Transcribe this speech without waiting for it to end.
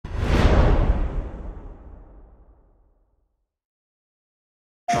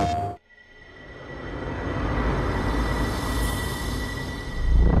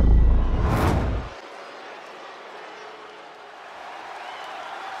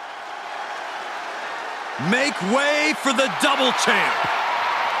Make way for the double champ.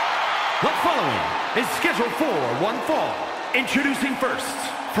 The following is scheduled for one fall. Introducing first,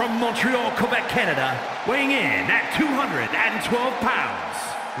 from Montreal, Quebec, Canada, weighing in at 212 pounds,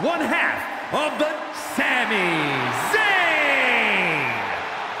 one half of the Sami Zayn.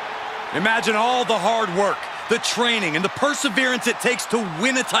 Imagine all the hard work, the training, and the perseverance it takes to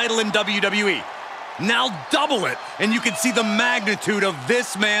win a title in WWE. Now double it, and you can see the magnitude of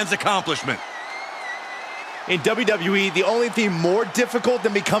this man's accomplishment. In WWE, the only thing more difficult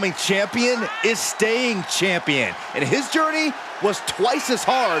than becoming champion is staying champion. And his journey was twice as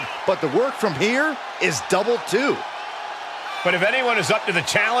hard, but the work from here is double too. But if anyone is up to the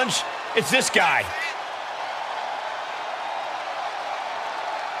challenge, it's this guy.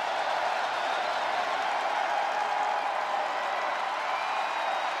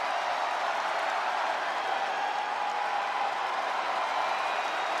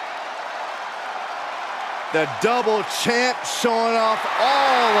 The double champ showing off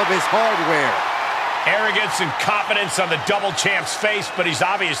all of his hardware. Arrogance and confidence on the double champ's face, but he's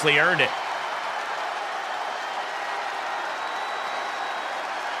obviously earned it.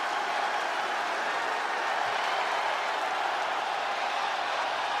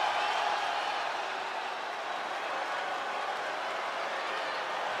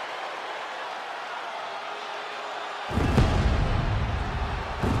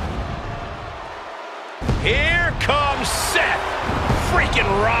 Here comes Seth freaking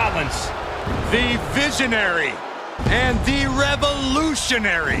Rollins. The visionary and the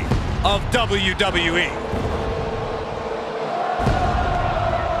revolutionary of WWE.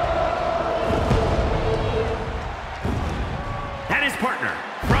 And his partner,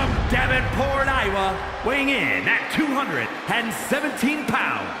 from Davenport, Iowa, weighing in at 217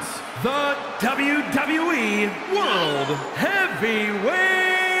 pounds, the WWE World Heavyweight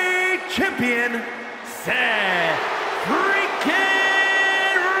Champion, SETH freaking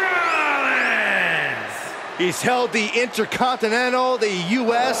Rollins! He's held the Intercontinental, the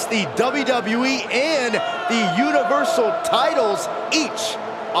US, the WWE, and the Universal titles, each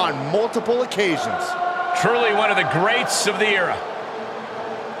on multiple occasions. Truly one of the greats of the era.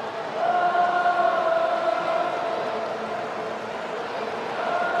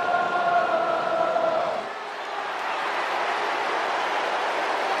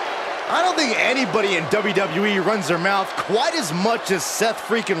 I don't think anybody in WWE runs their mouth quite as much as Seth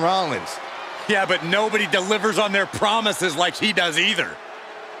freaking Rollins. Yeah, but nobody delivers on their promises like he does either.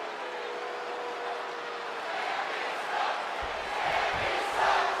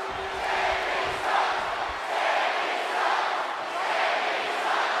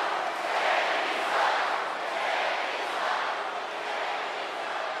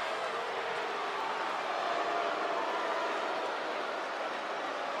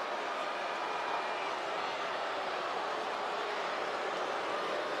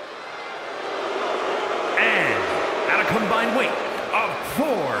 Combined weight of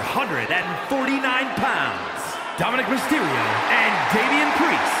 449 pounds, Dominic Mysterio and Damian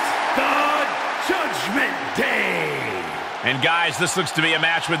Priest, the Judgment Day. And guys, this looks to be a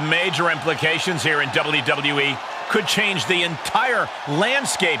match with major implications here in WWE. Could change the entire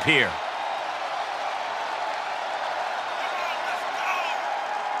landscape here.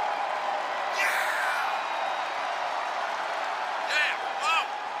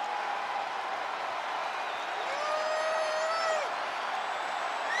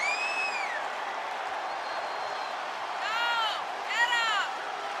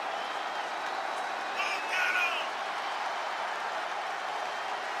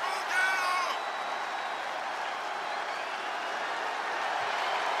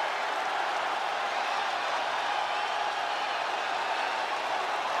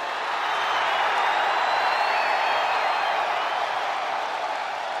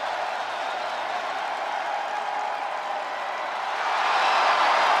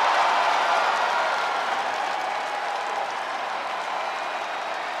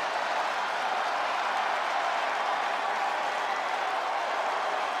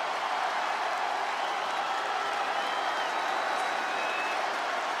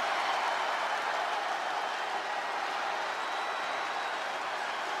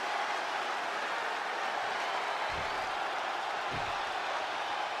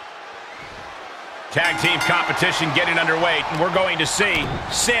 Tag team competition getting underway, and we're going to see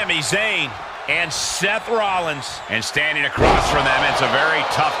Sami Zayn and Seth Rollins. And standing across from them, it's a very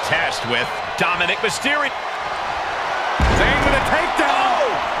tough test with Dominic Mysterio. Zayn with a takedown.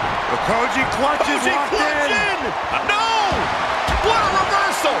 The Koji clutch is locked in. No! What a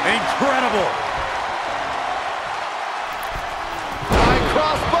reversal! Incredible. High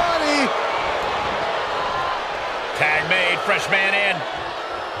cross body. Tag made, fresh man in.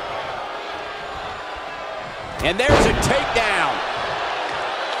 And there's a takedown.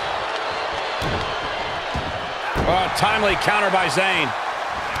 Oh, timely counter by Zayn.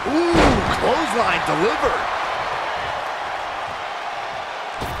 Ooh, clothesline delivered.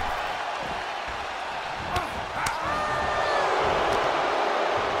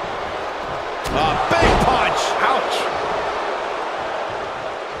 Big punch. Ouch.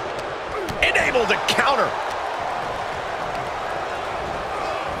 Enabled to counter.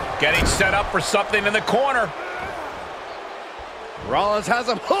 Getting set up for something in the corner. Rollins has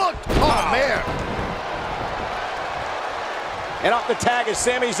him hooked. Oh, man. And off the tag is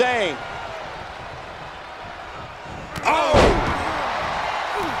Sami Zayn. Oh!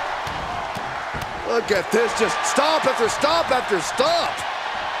 Look at this. Just stop after stop after stop.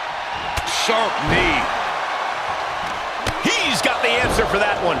 Sharp knee. He's got the answer for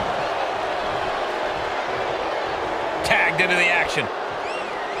that one. Tagged into the action.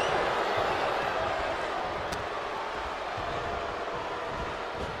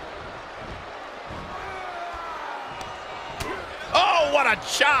 Oh, what a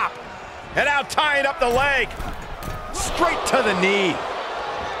chop. And now tying up the leg. Straight to the knee.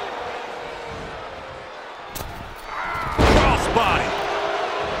 Crossbody.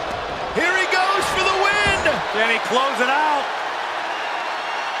 Here he goes for the win. Can he close it out?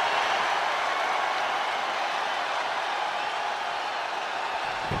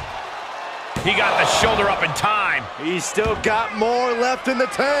 He got the shoulder up in time. He's still got more left in the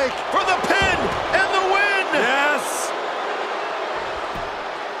tank. For the pin and the win. Yes.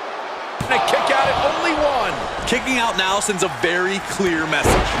 And a kick out at only one. Kicking out now sends a very clear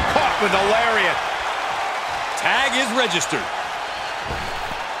message. Caught with a lariat. Tag is registered.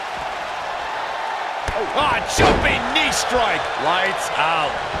 Jumping knee strike. Lights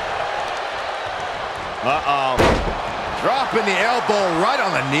out. Uh-oh. Dropping the elbow right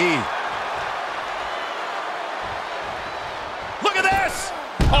on the knee. Look at this.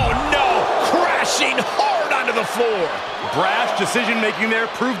 Oh, no. Crashing hard onto the floor. Brash decision-making there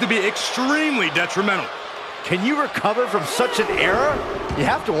proved to be extremely detrimental. Can you recover from such an error? You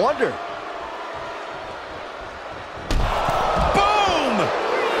have to wonder. Boom!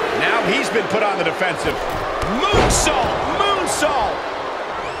 Now he's been put on the defensive. Moonsault! Moonsault!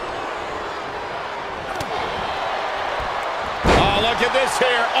 Oh, look at this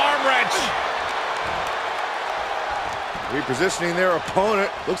here. Arm wrench. Repositioning their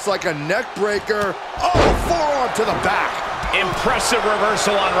opponent. Looks like a neck breaker. Oh, forearm to the back. Impressive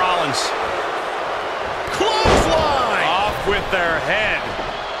reversal on Rollins. Clothesline! Off with their head.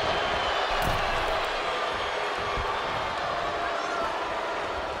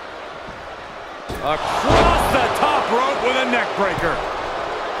 Across the top rope with a neck breaker.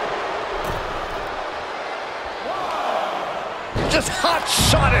 Just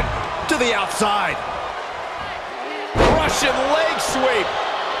hot-shotted to the outside. Russian leg sweep.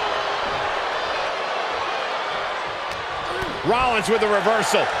 Rollins with a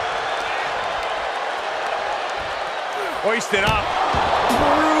reversal. Hoisted up.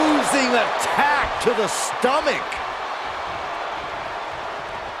 Bruising attack to the stomach.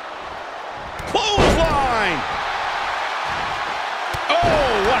 Clothesline!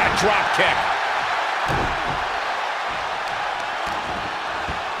 Oh, what a drop kick.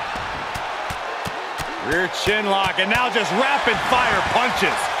 Rear chin lock, and now just rapid fire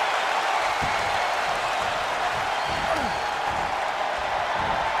punches.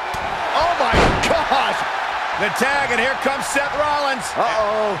 Oh my gosh! The tag, and here comes Seth Rollins.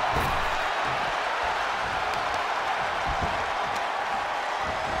 Uh-oh.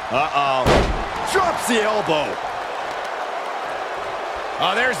 Uh-oh. Drops the elbow.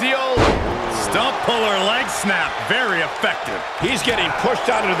 Oh, there's the old Stump puller leg snap, very effective. He's getting pushed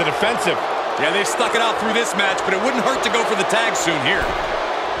out into the defensive. Yeah, they've stuck it out through this match, but it wouldn't hurt to go for the tag soon here.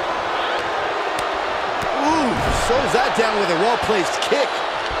 Ooh, slows that down with a well-placed kick.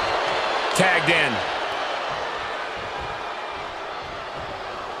 Tagged in.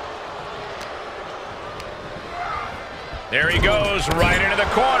 There he goes, right into the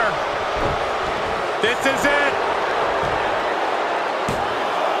corner. This is it.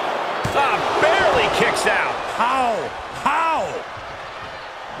 Barely kicks out. How?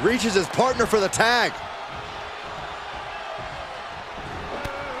 Reaches his partner for the tag.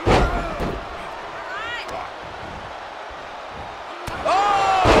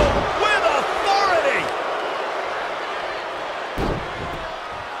 Oh, with authority.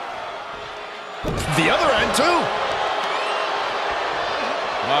 The other end, too.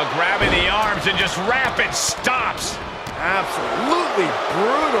 Grabbing the arms and just rapid stops. Absolutely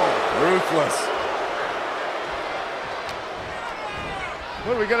brutal. Ruthless.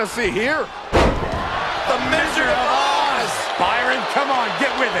 What are we gonna see here? The Wizard of Oz! Byron, come on,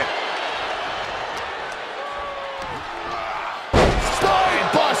 get with it.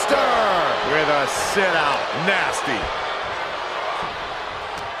 Buster with a sit-out. Nasty.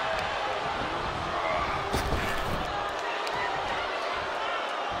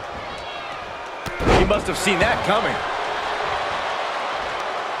 He must have seen that coming.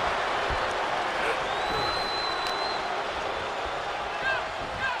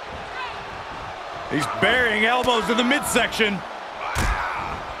 He's burying elbows in the midsection.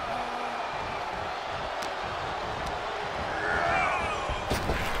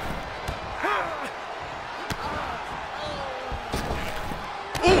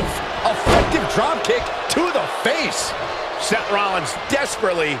 Drop kick to the face. Seth Rollins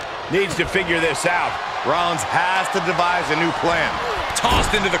desperately needs to figure this out. Rollins has to devise a new plan.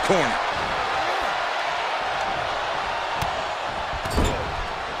 Tossed into the corner.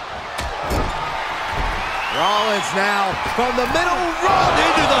 Rollins now from the middle, run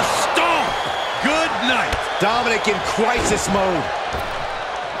into the stomp. Good night. Dominic in crisis mode.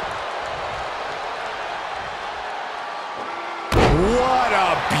 What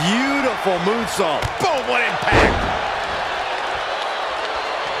a beautiful moonsault. Boom, what impact.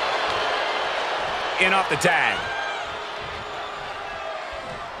 In off the tag.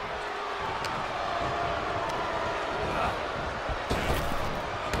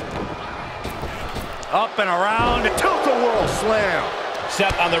 Up and around. Tilt-a-whirl slam.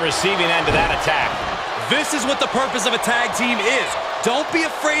 Seth on the receiving end of that attack. This is what the purpose of a tag team is. Don't be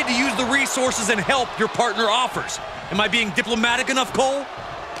afraid to use the resources and help your partner offers. Am I being diplomatic enough, Cole?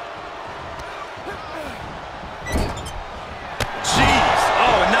 Jeez.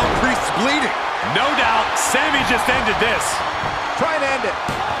 Oh, and now Priest's bleeding. No doubt, Sami just ended this. Try and end it.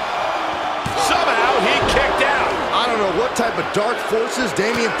 Somehow he kicked out. I don't know what type of dark forces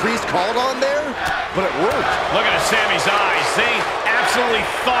Damian Priest called on there, but it worked. Look at Sami's eyes. They absolutely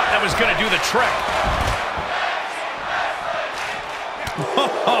thought that was going to do the trick.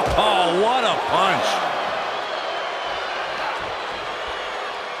 Oh, what a punch.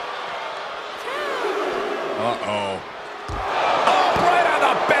 Uh-oh. Oh, right on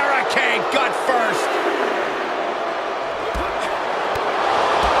the barricade, gut first.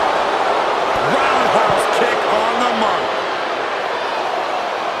 Roundhouse kick on the mark.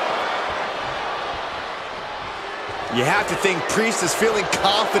 You have to think Priest is feeling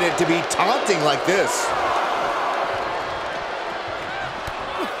confident to be taunting like this.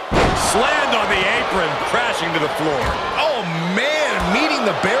 Slammed on the apron, crashing to the floor. Oh, man, meeting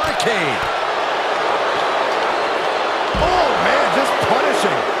the barricade. Oh, man, just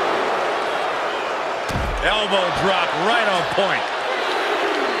punishing. Elbow drop right on point.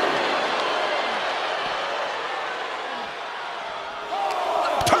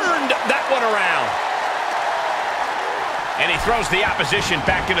 Turned that one around. And he throws the opposition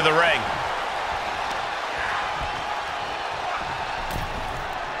back into the ring.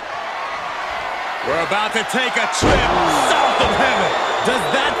 We're about to take a trip south of heaven. Does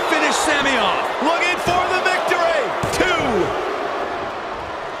that finish Sami off? Looking for the victory. 2.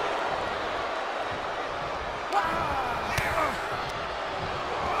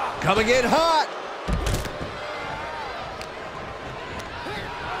 Coming in hot.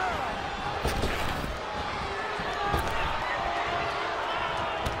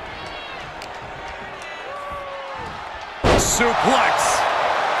 Suplex.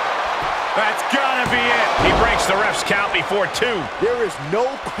 That's gotta be it. He breaks the ref's count before 2. There is no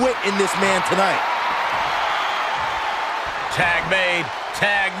quit in this man tonight. Tag made.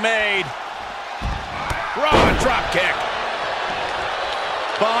 Tag made. Raw drop kick.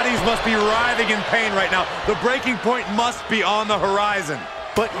 Bodies must be writhing in pain right now. The breaking point must be on the horizon.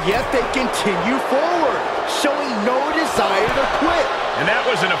 But yet they continue forward, showing no desire to quit. And that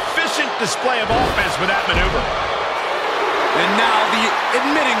was an efficient display of offense with that maneuver. And now the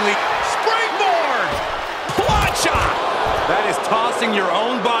admittingly Springboard! Plancha! that is tossing your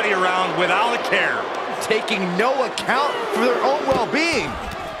own body around without a care. Taking no account for their own well-being.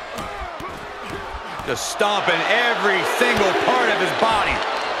 Just stomping every single part of his body.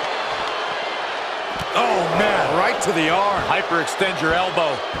 Oh, man, right to the arm. Hyperextend your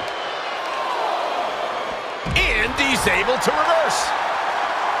elbow. And he's able to reverse.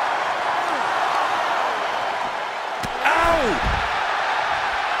 Ow!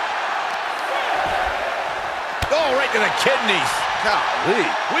 Oh, right to the kidneys. Golly.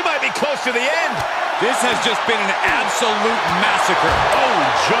 We might be close to the end. This has just been an absolute massacre. Oh,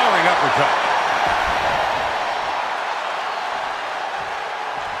 jarring uppercut.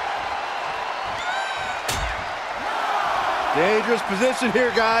 Dangerous position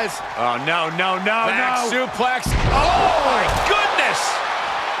here, guys. Oh, no, no, no, back suplex. Oh, my goodness.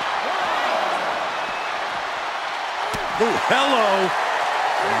 Ooh, hello.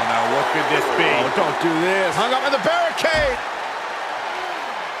 Oh, now what could this be? Oh, don't do this. Hung up in the barricade.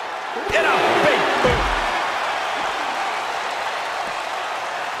 In a big boot.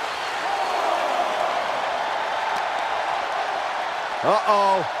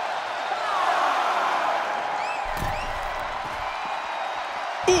 Uh-oh.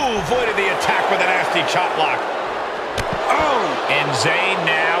 Ooh, avoided the attack with a nasty chop block. Oh! And Zayn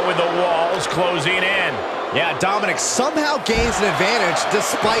now with the walls closing in. Yeah, Dominic somehow gains an advantage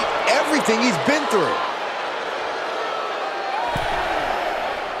despite everything he's been through.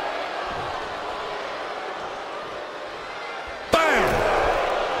 Bam!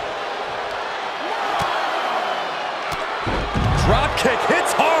 Drop kick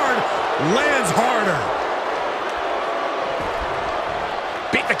hits hard, lands harder.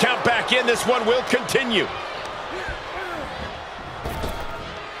 Beat the count back in. This one will continue.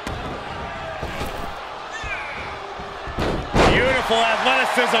 Beautiful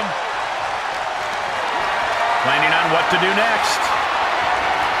athleticism. Planning on what to do next.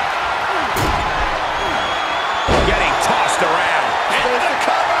 Getting tossed around. There's the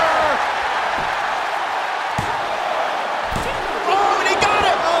cover! Oh, and he got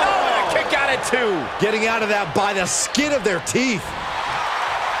him! Oh, and a kick out at 2. Getting out of that by the skin of their teeth.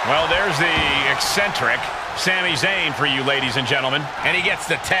 Well, there's the eccentric Sami Zayn for you, ladies and gentlemen. And he gets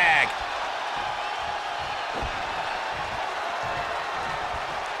the tag.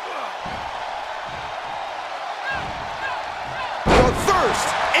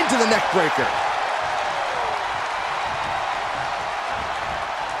 First into the neck breaker.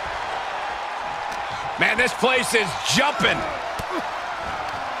 Man, this place is jumping.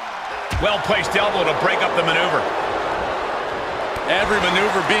 Well-placed elbow to break up the maneuver. Every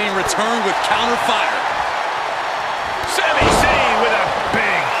maneuver being returned with counter fire. Sami Zayn with a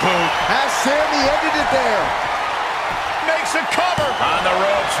big boot. Has Sami ended it there? Makes a cover. On the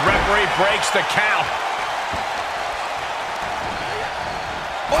ropes, referee breaks the count.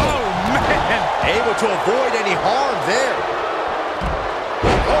 Oh, man. Able to avoid any harm there.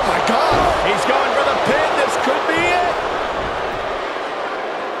 Oh, my God. He's going for the pin. This could be it.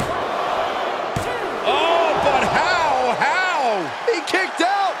 Oh, but how? How? He kicked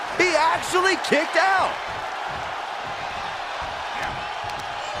out. He actually kicked out.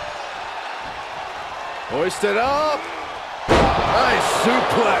 Hoisted up. Nice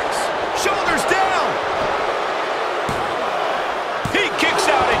suplex. Shoulders down. He kicks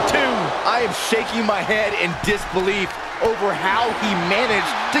out at 2. I am shaking my head in disbelief over how he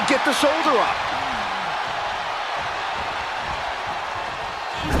managed to get the shoulder up.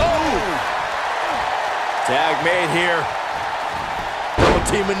 Oh! Tag made here. Double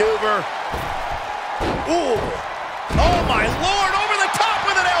team maneuver. Ooh! Oh, my Lord, over the top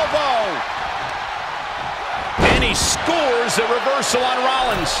with an elbow. And he scores a reversal on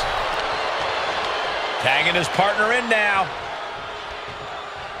Rollins. Tagging his partner in now.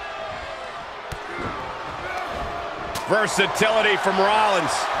 Versatility from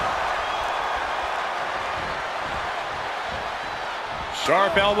Rollins.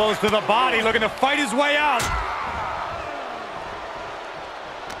 Sharp elbows to the body, looking to fight his way out.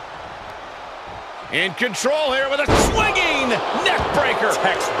 In control here with a swinging neck breaker.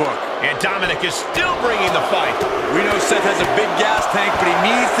 Textbook. And Dominic is still bringing the fight. We know Seth has a big gas tank, but he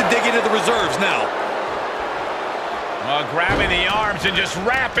needs to dig into the reserves now. Grabbing the arms and just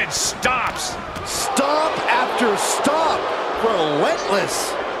rapid stops. Stop after stop.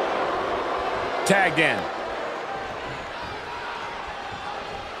 Relentless. Tagged in.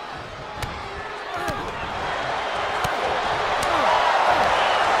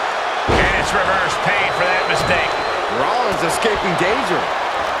 And it's reverse pain for that mistake. Rollins escaping danger.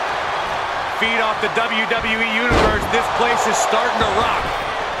 Feed off the WWE Universe. This place is starting to rock.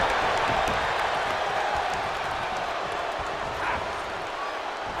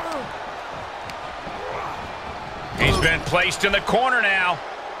 He's been placed in the corner now.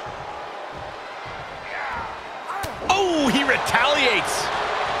 Oh, he retaliates.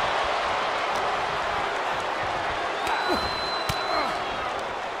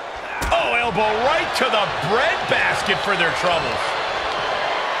 Oh, elbow right to the breadbasket for their troubles.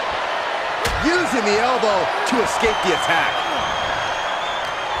 Using the elbow to escape the attack.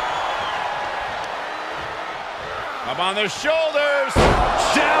 Up on the shoulders.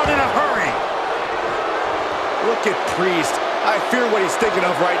 Down in a hurry. Look at Priest. I fear what he's thinking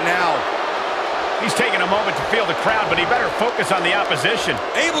of right now. He's taking a moment to feel the crowd, but he better focus on the opposition.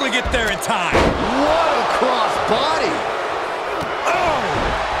 Able to get there in time. What a cross body.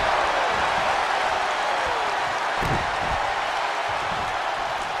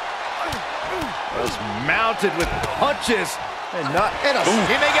 Was mounted with punches and not. He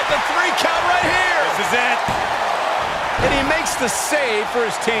may get the 3 count right here. This is it. And he makes the save for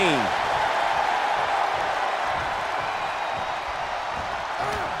his team.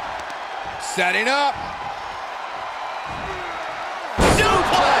 Setting up.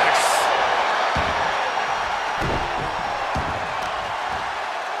 Suplex.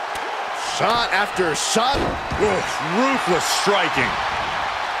 Shot after shot. Ruthless striking.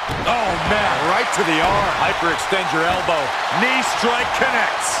 Oh, man, right to the arm. Hyperextend your elbow. Knee strike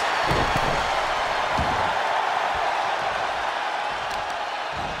connects.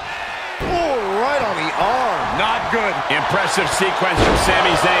 Oh, right on the arm. Not good. Impressive sequence from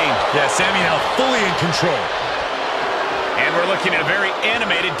Sami Zayn. Yeah, Sami now fully in control. And we're looking at a very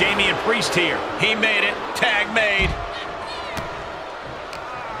animated Damian Priest here. He made it. Tag made.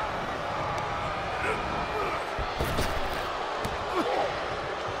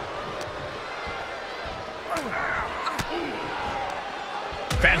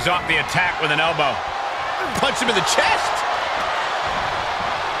 Fends off the attack with an elbow. Punch him in the chest.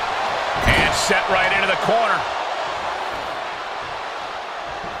 And set right into the corner.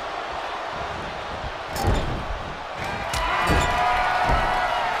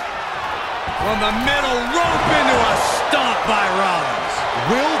 From the middle rope into a stomp by Rollins.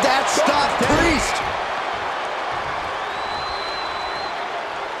 Will that stop Priest?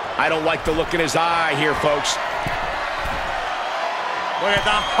 I don't like the look in his eye here, folks. Look at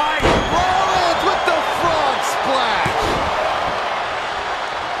the height. Rollins with the frog splash.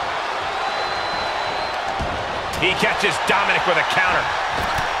 He catches Dominic with a counter.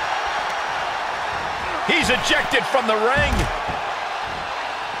 He's ejected from the ring.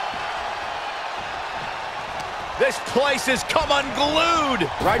 This place has come unglued.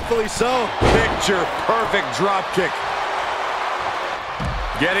 Rightfully so. Picture perfect drop kick.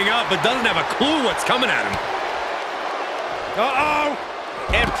 Getting up, but doesn't have a clue what's coming at him. Uh-oh.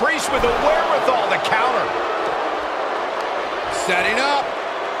 And Priest with the wherewithal to counter. Setting up.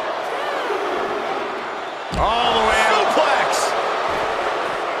 All the way out. Suplex.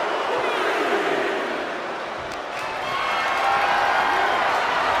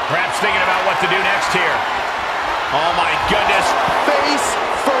 Perhaps thinking about what to do next here. Oh, my goodness. Face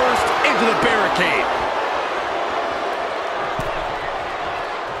first into the barricade.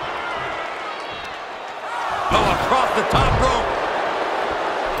 Oh, across the top rope.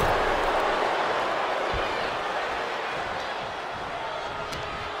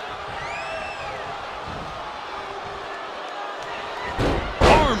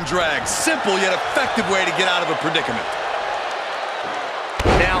 Arm drag, simple yet effective way to get out of a predicament.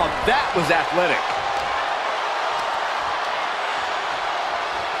 Now that was athletic.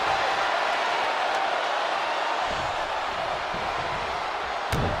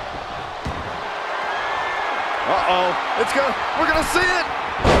 We're gonna see it.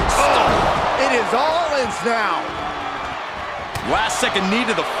 Oh, it is Rollins now. Last second knee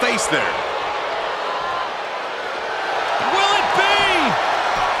to the face there. Will it be?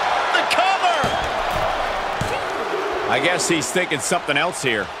 The cover. I guess he's thinking something else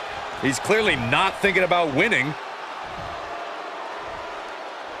here. He's clearly not thinking about winning.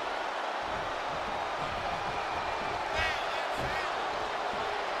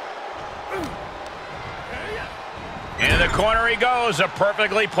 Into the corner he goes, a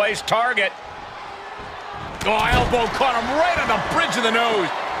perfectly placed target. Oh, elbow caught him right on the bridge of the nose.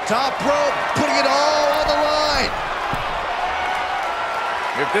 Top rope, putting it all on the line.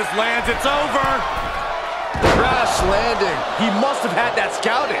 If this lands, it's over. Crash landing. He must have had that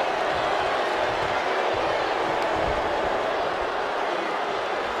scouted.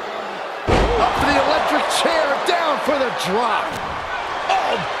 Up to the electric chair, down for the drop.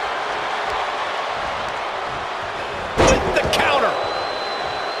 Oh! With the counter.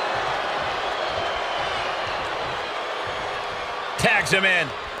 Tags him in.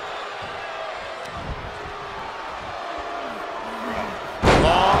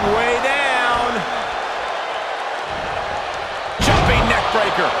 Long way down. Jumping neck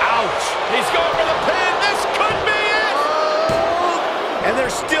breaker. Ouch. He's going for the pin. This could be it. Oh. And they're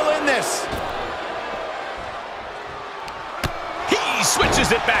still in this. He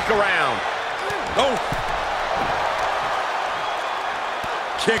switches it back around. Oh.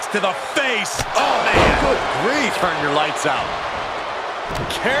 Kicks to the face. Oh, man. Good grief. Turn your lights out.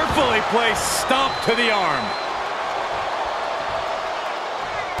 Carefully placed stomp to the arm.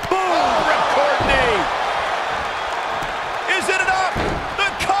 Boom! Oh, ripcord knee. Is it enough? The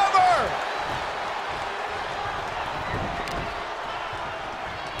cover.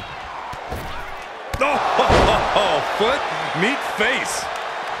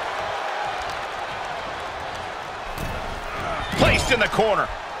 the corner.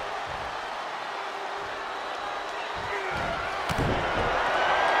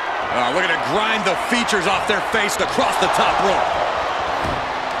 We're going to grind the features off their face across the top rope.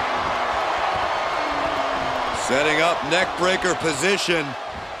 Setting up neckbreaker position.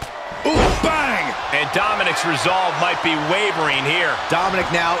 Ooh, bang! And Dominic's resolve might be wavering here. Dominic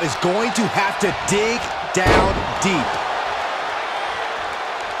now is going to have to dig down deep.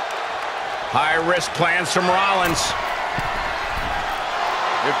 High-risk plans from Rollins.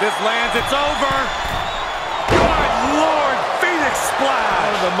 If this lands, it's over. Good Lord, Phoenix Splash!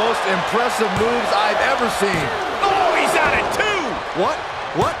 One of the most impressive moves I've ever seen. Oh, he's on it too! What?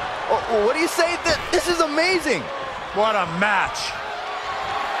 What? What do you say? This is amazing. What a match.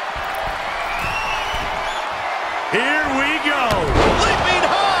 Here we go. Leaping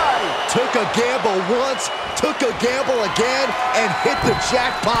high. Took a gamble once, took a gamble again, and hit the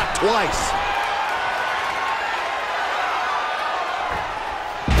jackpot twice.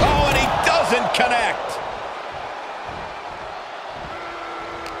 Oh, and he doesn't connect.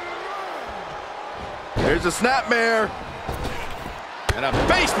 Here's a snapmare. And a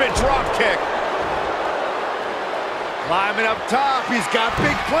basement drop kick. Climbing up top, he's got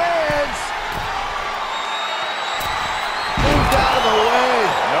big plans. Moved out of the way.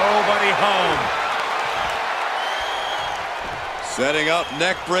 Nobody home. Setting up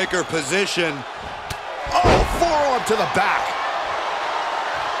neckbreaker position. Oh, forearm to the back.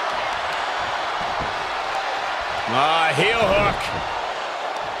 Heel hook.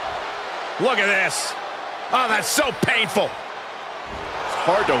 Look at this. Oh, that's so painful.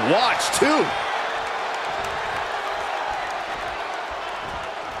 Hard to watch, too.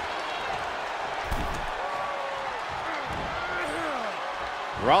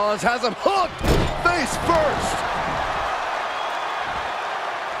 Rollins has him hooked. Face first.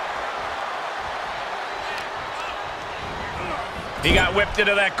 He got whipped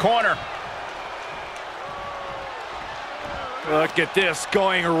into that corner. Look at this,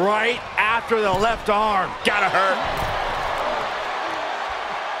 going right after the left arm. Gotta hurt.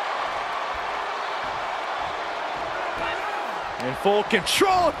 In full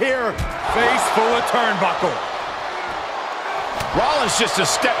control here. Face full of turnbuckle. Rollins just a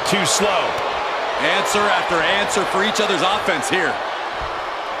step too slow. Answer after answer for each other's offense here.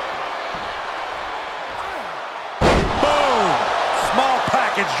 Boom! Small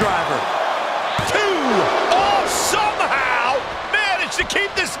package driver. 2. Oh, somehow managed to keep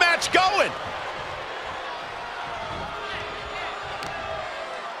this match going.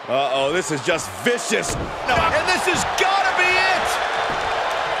 Uh-oh, this is just vicious. No, and this has got to be it.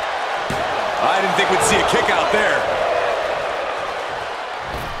 I didn't think we'd see a kick out there.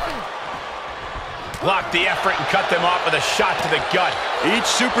 Blocked the effort and cut them off with a shot to the gut. Each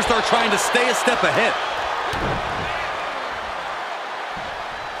superstar trying to stay a step ahead.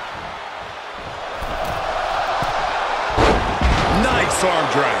 Nice arm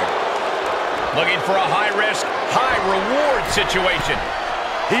drag. Looking for a high-risk, high-reward situation.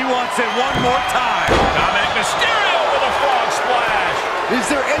 He wants it one more time. Dominic Mysterio with a frog splash. Is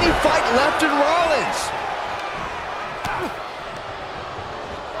there any fight left in Rollins?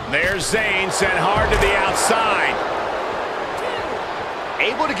 There's Zayn, sent hard to the outside.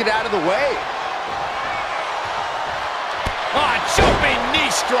 Able to get out of the way. Jumping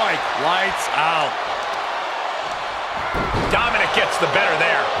knee strike. Lights out. Dominic gets the better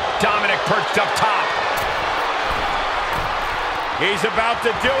there. Dominic perched up top. He's about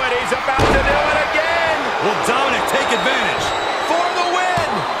to do it. He's about to do it again. Will Dominic take advantage? For the win.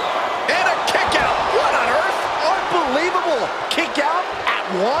 And a kick out. What on earth? Unbelievable. Kick out at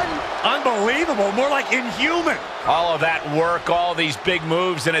 1. Unbelievable. More like inhuman. All of that work, all these big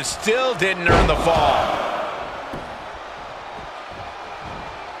moves, and it still didn't earn the fall.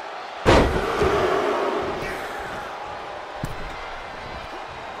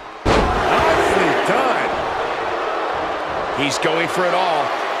 He's going for it all.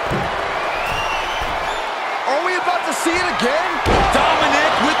 Are we about to see it again?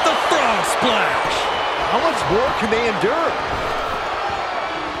 Dominic with the frog splash. How much more can they endure?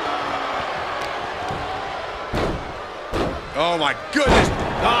 Oh my goodness.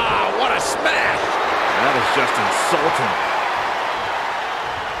 Ah, what a smash. That is just insulting.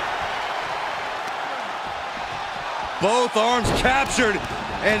 Both arms captured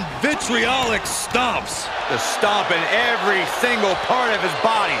and vitriolic stomps. The stomp in every single part of his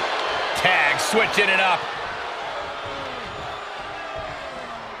body. Tag, switching it up.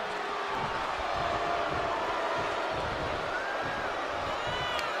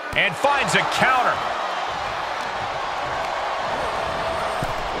 And finds a counter.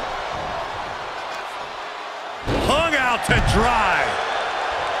 Hung out out to dry.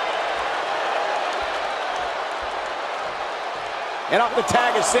 And off the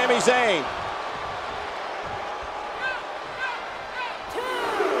tag is Sami Zayn.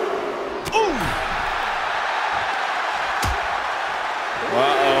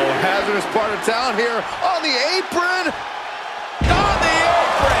 Uh-oh, hazardous part of town here on the apron. On the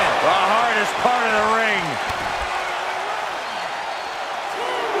apron. The hardest part of the ring.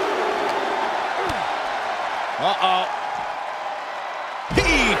 Uh-oh.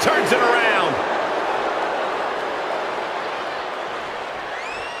 He turns it around.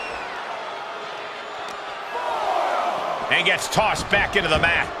 And gets tossed back into the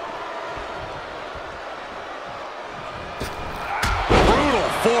mat. Brutal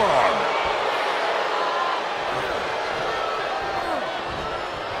forearm.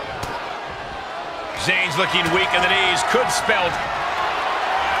 Zayn's looking weak in the knees. Could spell.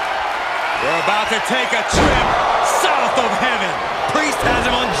 We're about to take a trip south of heaven. Priest has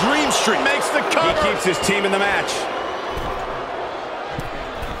him on Dream Street. Makes the cover. He keeps his team in the match.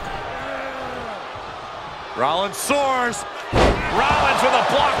 Rollins soars. Rollins with a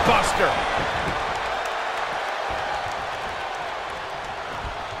blockbuster.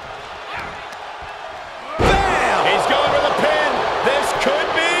 Bam! He's going for the pin. This could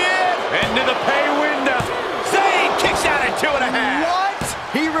be it. Into the pay window. Zayn kicks out at 2.5. What?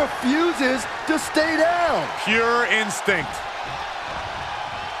 He refuses to stay down. Pure instinct.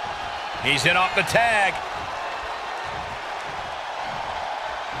 He's in off the tag.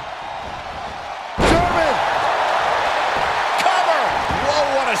 German. Cover. Whoa,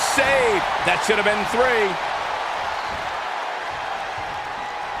 what a save. That should have been 3.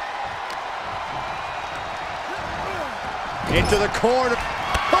 Into the corner.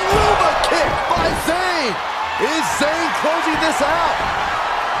 Aruba kick by Zayn. Is Zayn closing this out?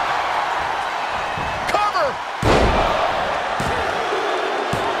 Cover.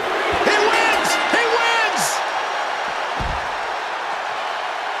 He wins. He wins.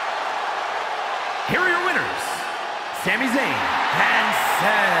 Here are your winners, Sami Zayn and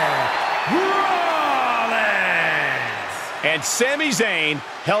Seth Rollins. And Sami Zayn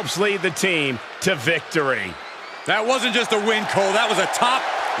helps lead the team to victory. That wasn't just a win, Cole. That was a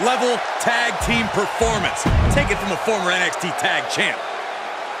top-level tag team performance. Take it from a former NXT tag champ.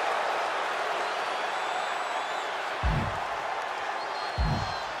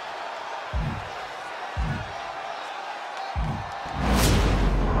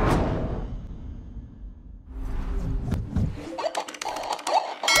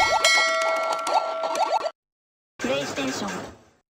 PlayStation